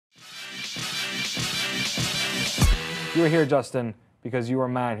You're here, Justin, because you are a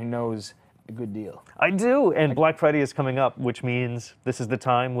man who knows a good deal. I do, and Black Friday is coming up, which means this is the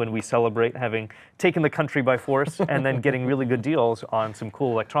time when we celebrate having taken the country by force and then getting really good deals on some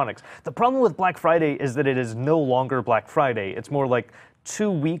cool electronics. The problem with Black Friday is that it is no longer Black Friday. It's more like 2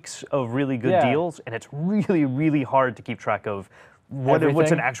 weeks of really good deals, and it's really, really hard to keep track of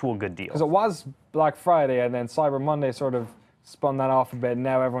what's an actual good deal. Because it was Black Friday, and then Cyber Monday sort of spun that off a bit, and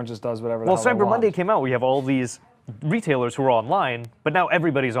now everyone just does whatever the hell they want. Cyber Monday came out. We have all these retailers who are online, but now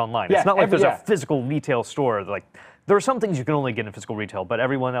everybody's online. It's not like there's a physical retail store. Like, there are some things you can only get in physical retail, but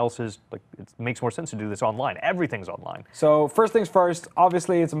everyone else is, like, it makes more sense to do this online. Everything's online. So first things first,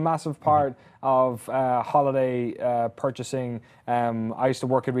 obviously it's a massive part of holiday purchasing. I used to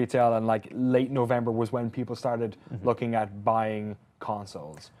work in retail, and like late November was when people started looking at buying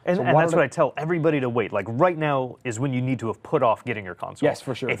consoles. And that's what I tell everybody to wait. Like, right now is when you need to have put off getting your console. Yes,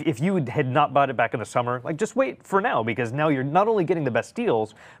 for sure. If you had not bought it back in the summer, like, just wait for now, because now you're not only getting the best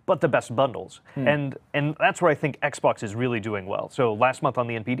deals, but the best bundles. And that's where I think Xbox is really doing well. So last month on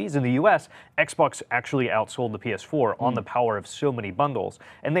the NPDs in the US, Xbox actually outsold the PS4 on the power of so many bundles.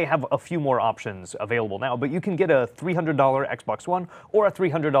 And they have a few more options available now, but you can get a $300 Xbox One or a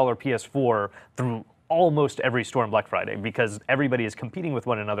 $300 PS4 through almost every store on Black Friday, because everybody is competing with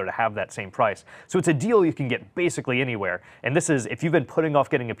one another to have that same price. So it's a deal you can get basically anywhere. And this is, if you've been putting off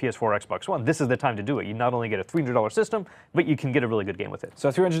getting a PS4 or Xbox One, this is the time to do it. You not only get a $300 system, but you can get a really good game with it. So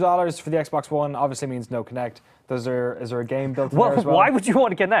 $300 for the Xbox One obviously means no Kinect. Is there a game built in there as well? Why would you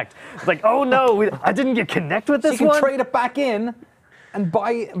want to Kinect? It's like, oh no, I didn't get Kinect with this one? So you can trade it back in and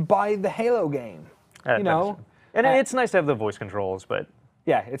buy the Halo game, you know? And it's nice to have the voice controls, but...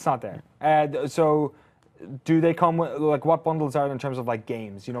 Yeah, it's not there. So, do they come with, like, what bundles are there in terms of, like,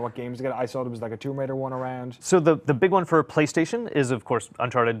 games? You know what games to get? I saw there was, like, a Tomb Raider one around. So the big one for PlayStation is, of course,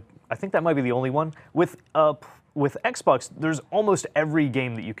 Uncharted. I think that might be the only one. With Xbox, there's almost every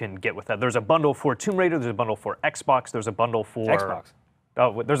game that you can get with that. There's a bundle for Tomb Raider, there's a bundle for Xbox, there's a bundle for... Xbox?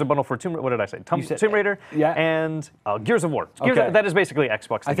 Oh, there's a bundle for Tomb Raider. What did I say? Tomb Raider and Gears of War. That is basically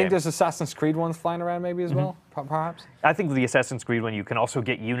Xbox. I think there's Assassin's Creed ones flying around maybe as well, perhaps. I think the Assassin's Creed one, you can also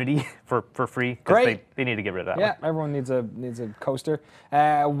get Unity for free. Great. They need to get rid of that one. Everyone needs a coaster.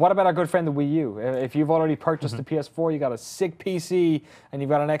 What about our good friend the Wii U? If you've already purchased the PS4, you got a sick PC, and you've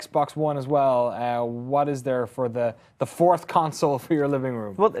got an Xbox One as well. What is there for the fourth console for your living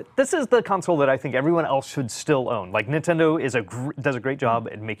room? Well, this is the console that I think everyone else should still own. Like, Nintendo does a great job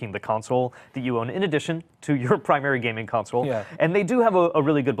at making the console that you own in addition to your primary gaming console. And they do have a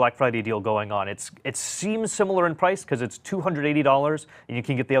really good Black Friday deal going on. It seems similar in price because it's $280 and you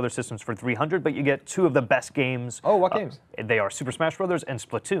can get the other systems for $300, but you get two of the best games. Oh, what games? They are Super Smash Bros. And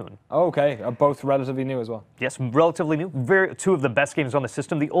Splatoon. Oh, okay, both relatively new as well. Yes, relatively new. Two of the best games on the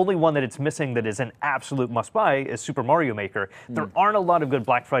system. The only one that it's missing that is an absolute must-buy is Super Mario Maker. There aren't a lot of good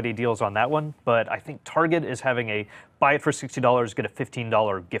Black Friday deals on that one, but I think Target is having a buy it for $60, get a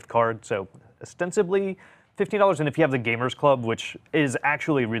 $15 gift card. So ostensibly $15, and if you have the Gamers Club, which is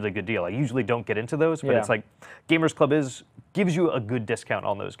actually a really good deal. I usually don't get into those, but it's like Gamers Club gives you a good discount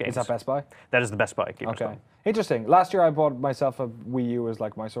on those games. Is that Best Buy? That is the Best Buy. Gamers Club. Interesting. Last year I bought myself a Wii U as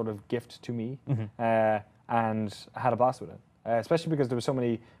like my sort of gift to me, and I had a blast with it. Especially because there were so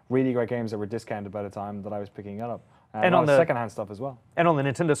many really great games that were discounted by the time that I was picking it up. And on the secondhand stuff as well. And on the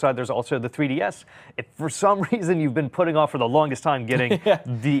Nintendo side, there's also the 3DS. If for some reason you've been putting off for the longest time getting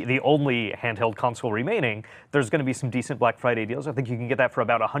the only handheld console remaining, there's going to be some decent Black Friday deals. I think you can get that for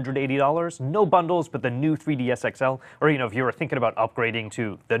about $180. No bundles, but the new 3DS XL, or if you were thinking about upgrading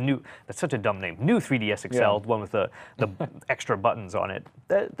to the new, that's such a dumb name, new 3DS XL, the one with the extra buttons on it.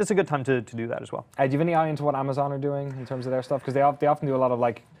 That's a good time to do that as well. Do you have any eye into what Amazon are doing in terms of their stuff? Because they often do a lot of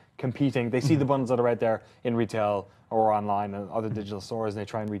like competing. They see the bundles that are out there in retail or online and other digital stores, and they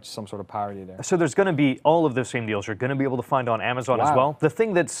try and reach some sort of parity there. So there's going to be all of those same deals you're going to be able to find on Amazon as well. The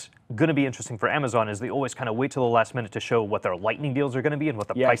thing that's going to be interesting for Amazon is they always kind of wait till the last minute to show what their lightning deals are going to be and what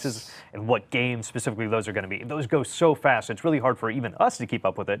the prices and what games specifically those are going to be. Those go so fast, it's really hard for even us to keep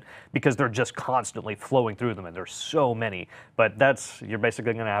up with it because they're just constantly flowing through them and there's so many. But you're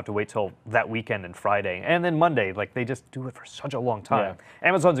basically going to have to wait till that weekend and Friday. And then Monday, like they just do it for such a long time.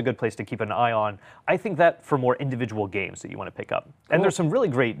 Amazon's a good place to keep an eye on. I think that for more individual games that you want to pick up. And there's some really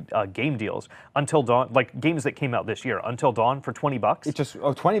great game deals. Until Dawn, like games that came out this year. Until Dawn for $20. It's just,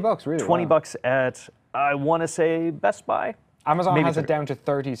 $20, really? $20 at, I want to say, Best Buy. Amazon has it down to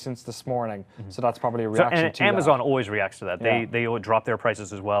 30 since this morning, so that's probably a reaction to Amazon always reacts to that. They drop their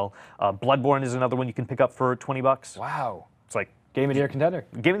prices as well. Bloodborne is another one you can pick up for $20. Wow. It's like Game of the Year contender.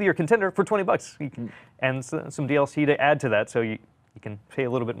 Game of the Year contender for $20. And some DLC to add to that, so you can pay a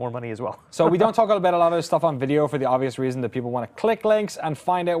little bit more money as well. So we don't talk about a lot of this stuff on video for the obvious reason that people want to click links and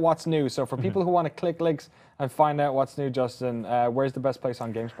find out what's new. So for people who want to click links and find out what's new, Justin, where's the best place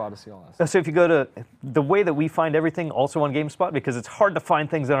on GameSpot to see all this? So if you go to the way that we find everything, also on GameSpot, because it's hard to find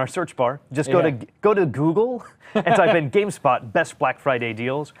things in our search bar, just go to Google and type in GameSpot Best Black Friday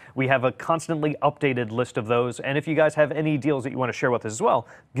Deals. We have a constantly updated list of those, and if you guys have any deals that you want to share with us as well,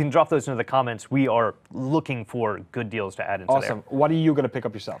 you can drop those into the comments. We are looking for good deals to add into there. Awesome. What are you going to pick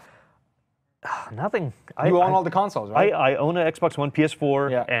up yourself? Nothing. You own all the consoles, right? I own an Xbox One,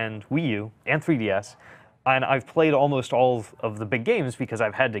 PS4, and Wii U, and 3DS. And I've played almost all of the big games because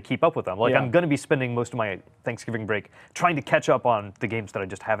I've had to keep up with them. Like, I'm going to be spending most of my Thanksgiving break trying to catch up on the games that I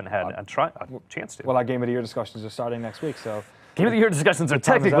just haven't had a chance to. Well, our Game of the Year discussions are starting next week, so... Game of the Year discussions are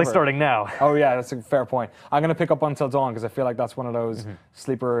technically starting now. Oh, yeah, that's a fair point. I'm going to pick up Until Dawn because I feel like that's one of those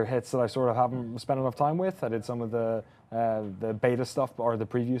sleeper hits that I sort of haven't spent enough time with. I did some of the beta stuff or the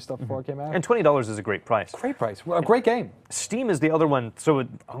preview stuff before it came out. And $20 is a great price. Great price. Well, a great game. Steam is the other one. So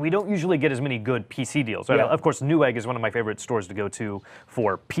we don't usually get as many good PC deals. Yeah. Of course, Newegg is one of my favorite stores to go to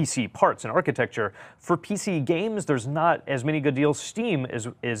for PC parts and architecture. For PC games, there's not as many good deals. Steam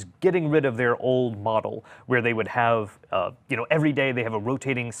is getting rid of their old model where they would have, every day they have a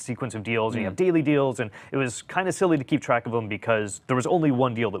rotating sequence of deals, and you have daily deals, and it was kind of silly to keep track of them because there was only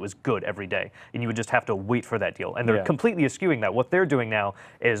one deal that was good every day, and you would just have to wait for that deal. And they're completely eschewing that. What they're doing now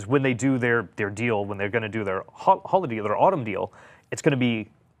is when they do their deal, when they're going to do their holiday, their autumn deal, it's going to be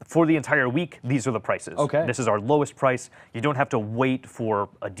for the entire week. These are the prices. Okay. This is our lowest price. You don't have to wait for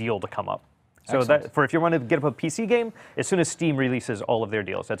a deal to come up. So Excellent. if you want to get up a PC game, as soon as Steam releases all of their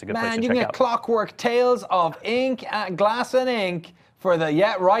deals, that's a good place to check out. Man, you can get Clockwork Tales of Ink, Glass and Ink for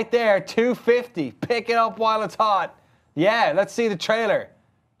the, right there, $250. Pick it up while it's hot. Yeah, let's see the trailer.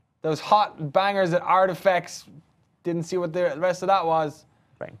 Those hot bangers at Artifacts. Didn't see what the rest of that was.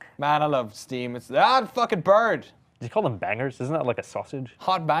 Frank. Man, I love Steam. It's fucking bird. Did you call them bangers? Isn't that like a sausage?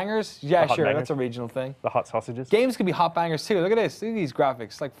 Hot bangers? Yeah, hot sure. bangers? That's a regional thing. The hot sausages? Games can be hot bangers too. Look at this. Look at these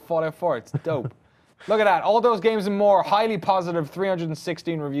graphics. Like Fallout 4. It's dope. Look at that. All those games and more. Highly positive.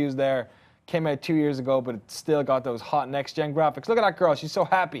 316 reviews there. Came out 2 years ago, but it still got those hot next-gen graphics. Look at that girl. She's so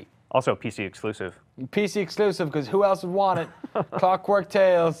happy. Also PC exclusive. PC exclusive, because who else would want it? Clockwork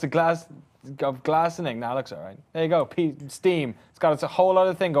Tales, the glass and ink. Nah, looks all right. There you go. Steam. It's got a whole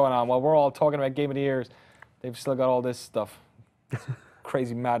other thing going on. While we're all talking about Game of the Years, they've still got all this stuff.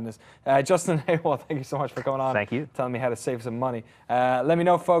 Crazy madness. Justin Haywell, thank you so much for coming on. Thank you. Telling me how to save some money. Let me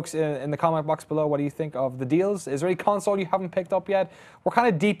know, folks, in the comment box below, what do you think of the deals? Is there any console you haven't picked up yet? We're kind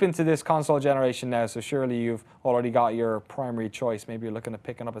of deep into this console generation now, so surely you've already got your primary choice. Maybe you're looking at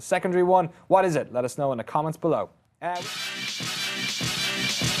picking up a secondary one. What is it? Let us know in the comments below.